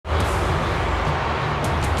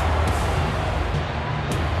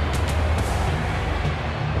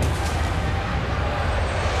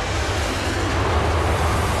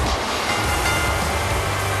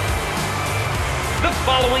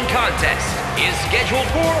contest is scheduled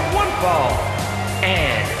for one fall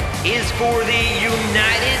and is for the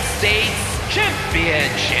United States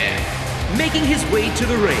Championship. Making his way to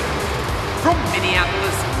the ring from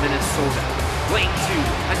Minneapolis, Minnesota, weighing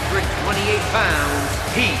 228 pounds,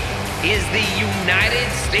 he is the United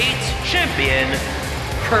States Champion,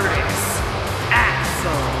 Curtis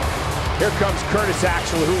Axel. Here comes Curtis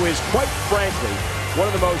Axel, who is, quite frankly, one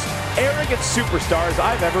of the most arrogant superstars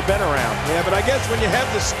I've ever been around. Yeah, but I guess when you have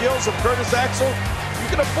the skills of Curtis Axel, you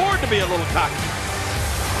can afford to be a little cocky.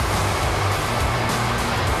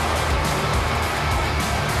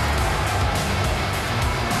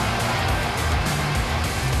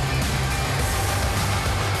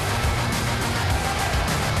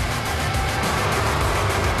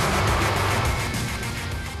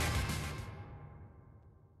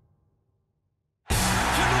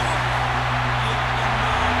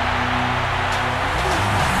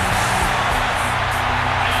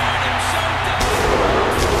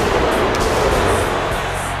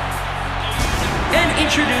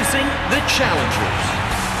 Introducing the challengers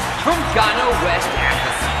from Ghana, West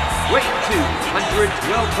Africa, weighing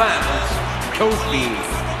 212 pounds, Kofi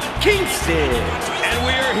Kingston. And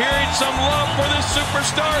we are hearing some love for this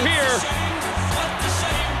superstar here.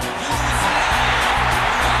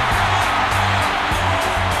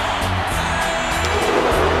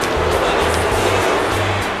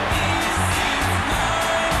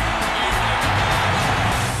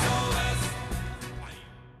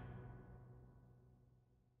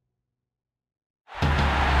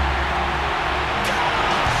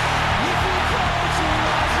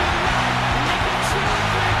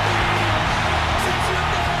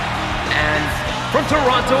 From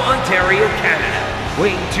Toronto, Ontario, Canada,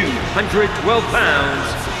 weighing 212 pounds,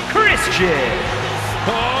 Christian.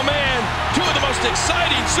 Oh man, two of the most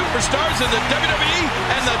exciting superstars in the WWE,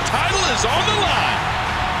 and the title is on the line.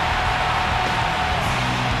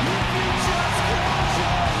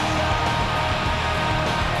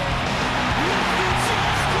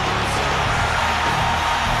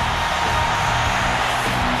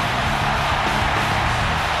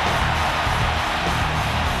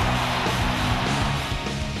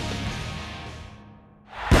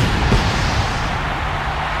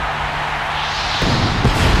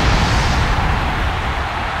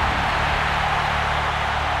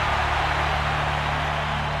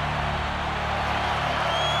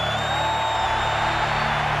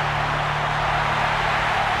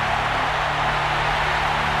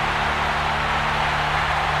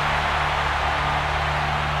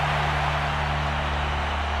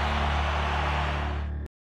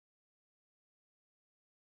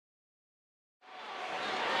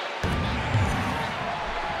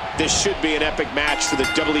 This should be an epic match for the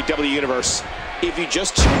WWE Universe. If you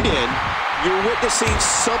just tuned in, you're witnessing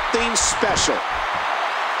something special.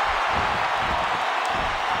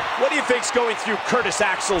 What do you think's going through Curtis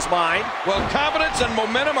Axel's mind? Well, confidence and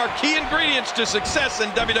momentum are key ingredients to success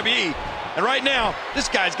in WWE. And right now, this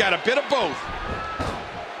guy's got a bit of both.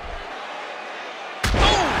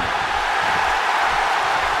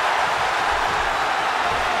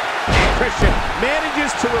 And Christian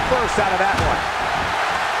manages to reverse out of that one.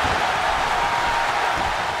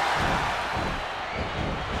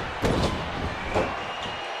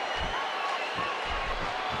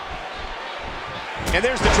 And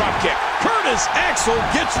there's the drop kick. Curtis Axel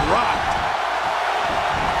gets rocked.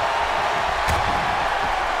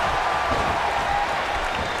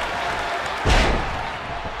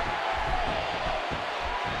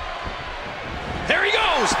 There he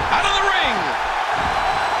goes, out of the ring.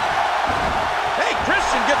 Hey,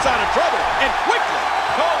 Christian gets out of trouble, and quickly.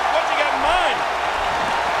 Oh, what's he got in mind?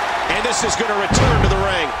 And this is going to return to the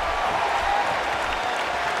ring.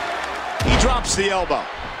 He drops the elbow.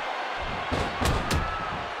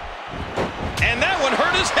 And that one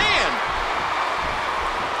hurt his hand.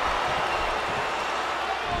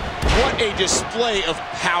 What a display of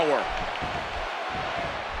power.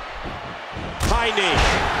 High knee.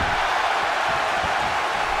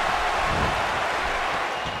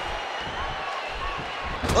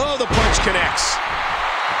 Oh, the punch connects.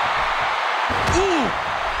 Ooh.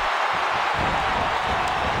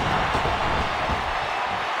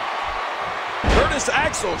 Curtis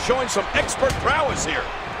Axel showing some expert prowess here.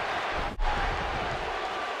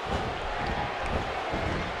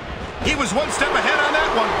 He was one step ahead on that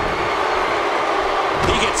one.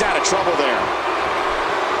 He gets out of trouble there.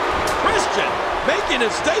 Christian making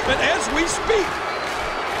his statement as we speak.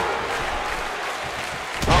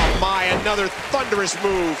 Oh my, another thunderous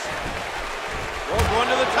move. Oh, going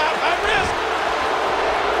to the top, high wrist.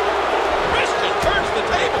 Christian turns the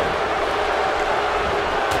table.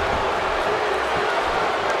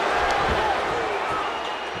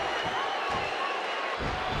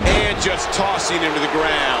 just tossing him to the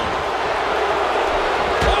ground.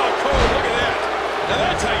 Oh, Cole, look at that. Now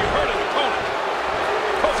that's how you hurt an opponent.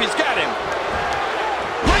 Kofi's got him.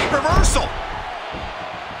 Great reversal.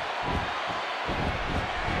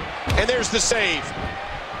 And there's the save.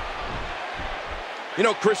 You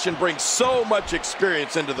know, Christian brings so much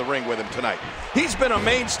experience into the ring with him tonight. He's been a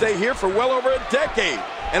mainstay here for well over a decade.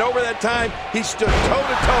 And over that time, he stood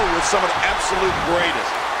toe-to-toe with some of the absolute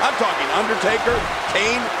greatest. I'm talking Undertaker,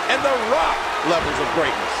 Kane, and The Rock levels of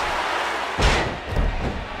greatness.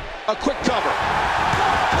 A quick cover.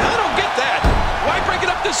 I don't get that. Why break it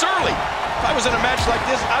up this early? If I was in a match like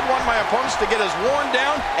this, I'd want my opponents to get as worn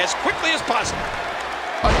down as quickly as possible.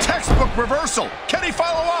 A textbook reversal. Can he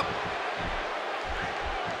follow up?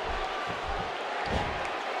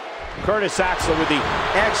 Curtis Axel with the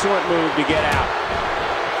excellent move to get out.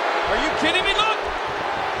 Are you kidding me? Look!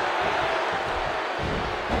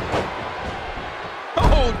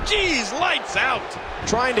 Oh, geez, lights out.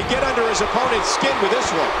 Trying to get under his opponent's skin with this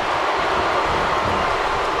one.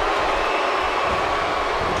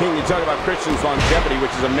 King, you talk about Christian's longevity,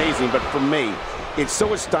 which is amazing, but for me, it's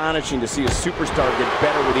so astonishing to see a superstar get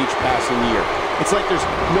better with each passing year. It's like there's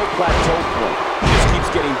no plateau point. He just keeps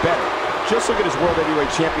getting better. Just look at his World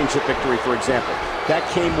Heavyweight Championship victory, for example. That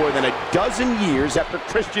came more than a dozen years after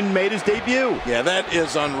Christian made his debut. Yeah, that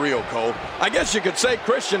is unreal, Cole. I guess you could say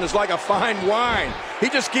Christian is like a fine wine. He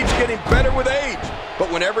just keeps getting better with age. But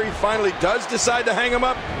whenever he finally does decide to hang him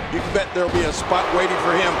up, you can bet there'll be a spot waiting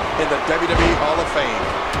for him in the WWE Hall of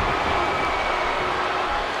Fame.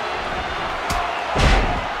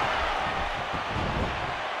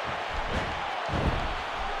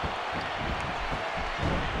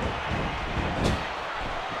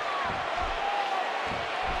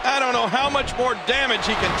 I don't know how much more damage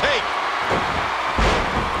he can take.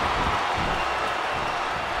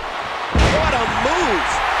 What a move!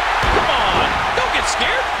 Come on, don't get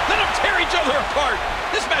scared. Let them tear each other apart.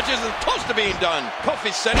 This match isn't close to being done.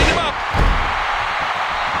 Kofi's setting him up.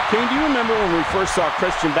 King, do you remember when we first saw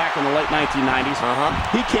Christian back in the late 1990s?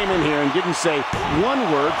 He came in here and didn't say one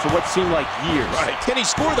word for what seemed like years. Right. Can he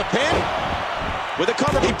score the pin? With a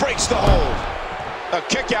cover, he breaks the hold. A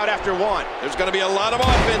kick out after one. There's going to be a lot of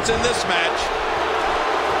offense in this match.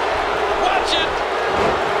 Watch it.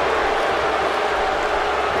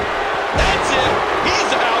 That's it.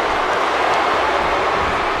 He's out.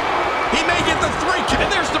 He may get the 3 count.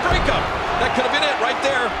 And there's the breakup. That could have been it right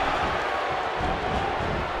there.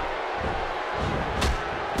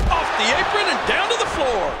 Off the apron and down to the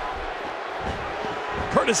floor.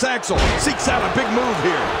 Curtis Axel seeks out a big move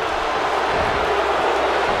here.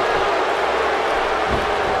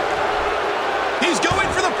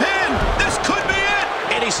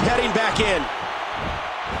 He's heading back in.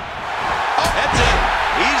 Oh, that's it.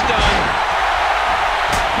 He's done.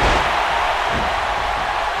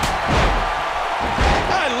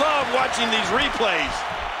 I love watching these replays.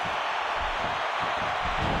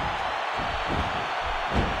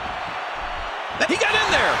 He got in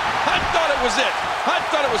there. I thought it was it. I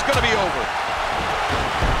thought it was going to be over.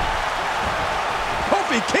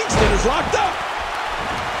 Kofi Kingston is locked up.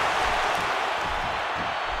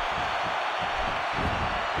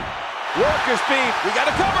 Workers beat. We got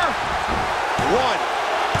to cover. 1,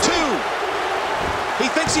 2. He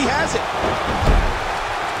thinks he has it.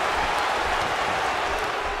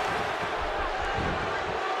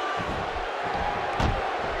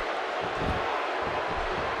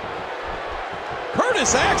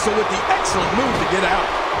 Curtis Axel with the excellent move to get out.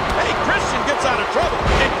 Hey, Christian gets out of trouble,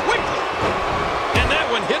 and quickly. And that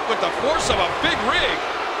one hit with the force of a big rig.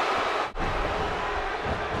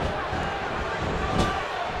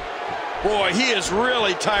 Boy, he is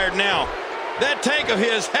really tired now. That tank of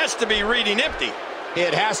his has to be reading empty.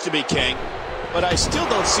 It has to be, King. But I still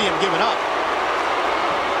don't see him giving up.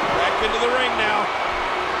 Back into the ring now.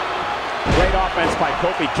 Great offense by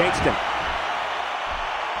Kofi Kingston.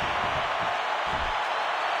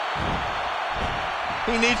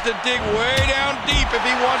 He needs to dig way down deep if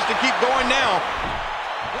he wants to keep going now.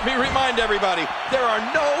 Let me remind everybody, there are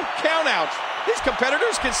no countouts. These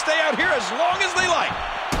competitors can stay out here as long as they like.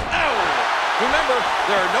 Ow! Remember,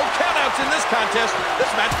 there are no countouts in this contest.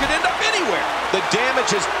 This match could end up anywhere. The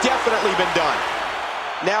damage has definitely been done.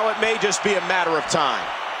 Now it may just be a matter of time.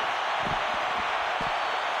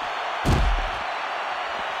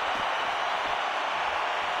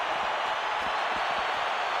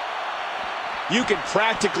 You can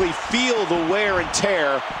practically feel the wear and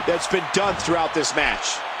tear that's been done throughout this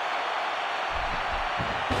match.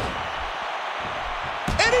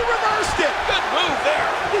 And he reversed it! Good move there.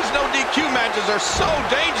 These no DQ matches are so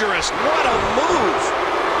dangerous. What a move!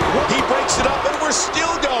 He breaks it up, and we're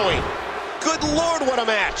still going. Good Lord, what a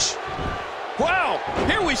match. Wow,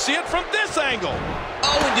 here we see it from this angle.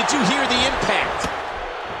 Oh, and did you hear the impact?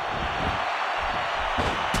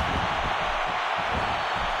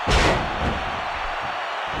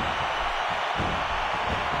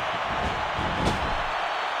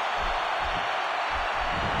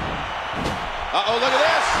 Uh-oh, look at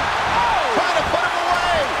this. Oh! Trying to put him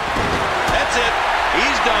away. That's it.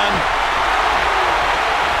 He's done.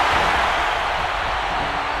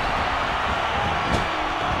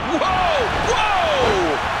 Whoa!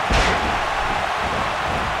 Whoa!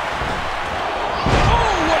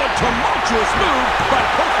 Oh, what a tumultuous move by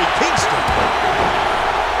Kofi Kingston.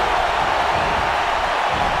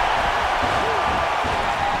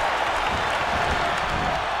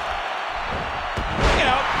 Look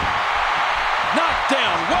out. Knocked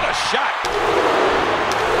down. What a shot.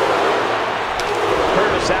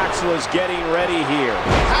 Curtis Axel is getting ready here.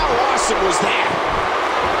 How awesome was that?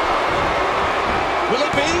 Will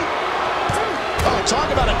it be? Oh, talk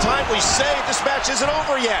about a timely save. This match isn't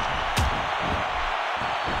over yet.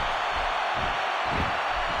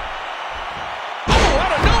 Oh,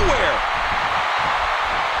 out of nowhere.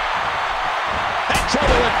 And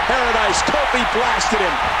trouble in paradise. Kofi blasted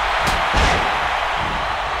him.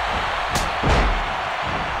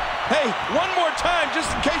 Hey, one more time just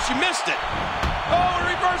in case you missed it. Oh, a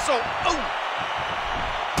reversal. Oh.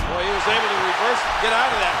 Boy, he was able to reverse, get out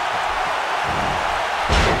of that.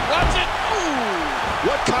 Watch it. Ooh.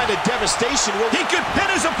 What kind of devastation will He could pin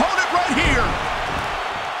his opponent right here.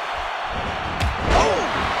 Oh.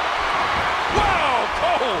 Wow,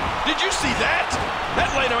 Cole. Did you see that?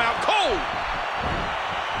 That laid him out cold.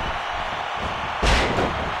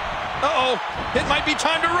 Uh-oh. It might be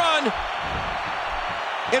time to run.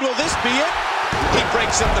 And will this be it? He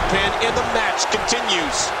breaks up the pin, and the match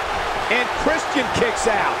continues. And Christian kicks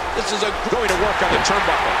out. This is going to work on the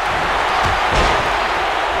turnbuckle.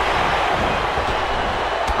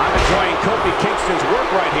 I'm enjoying Kofi Kingston's work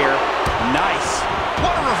right here. Nice.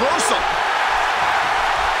 What a reversal.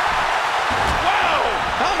 Wow.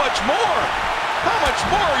 How much more? How much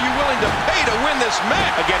more are you willing to pay to win this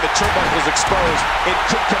match? Again, the turnbuckle is exposed and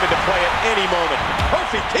could come into play at any moment.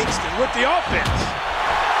 Kofi Kingston with the offense.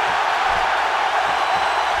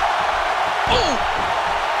 Oh!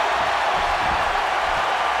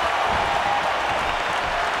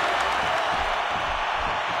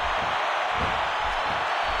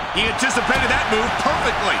 He anticipated that move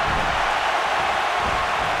perfectly.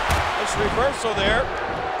 Nice reversal there.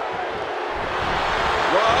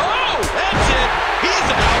 Whoa! That's it!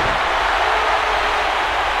 He's out!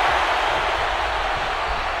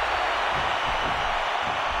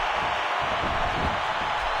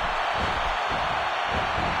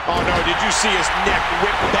 Oh no, did you see his neck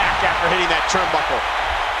whip back after hitting that turnbuckle?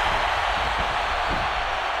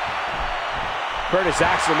 Curtis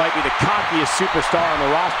Axel might be the cockiest superstar on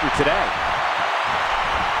the roster today.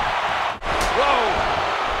 Whoa!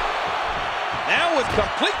 Now with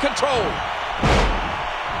complete control.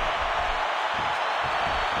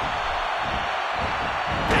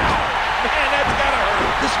 Man, that's gotta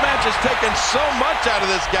hurt. This match has taken so much out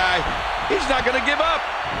of this guy. He's not gonna give up.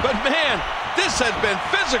 But man, this has been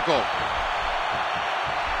physical.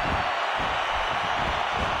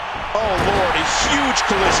 Oh Lord, a huge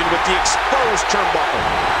collision with the exposed turnbuckle.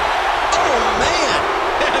 Oh man!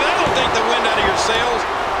 That'll take the wind out of your sails.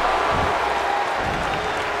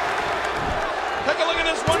 Take a look at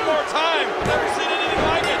this one more time. Never seen anything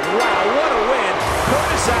like it. Wow, what a win.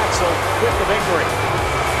 Curtis Axel with the victory.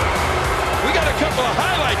 We got a couple of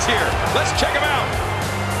highlights here. Let's check them out.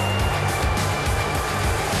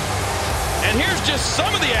 And here's just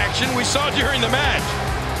some of the action we saw during the match.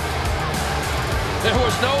 There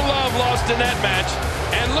was no love lost in that match.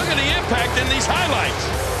 And look at the impact in these highlights.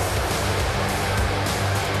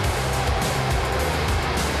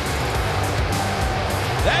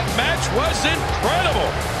 That match was incredible.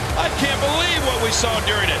 I can't believe what we saw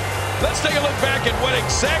during it. Let's take a look back at what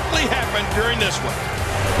exactly happened during this one.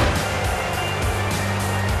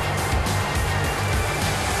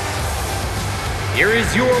 Here is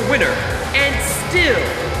your winner, and still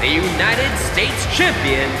the United States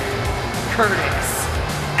Champion, Curtis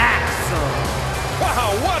Axel.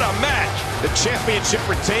 Wow, what a match! The championship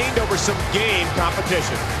retained over some game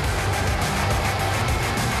competition.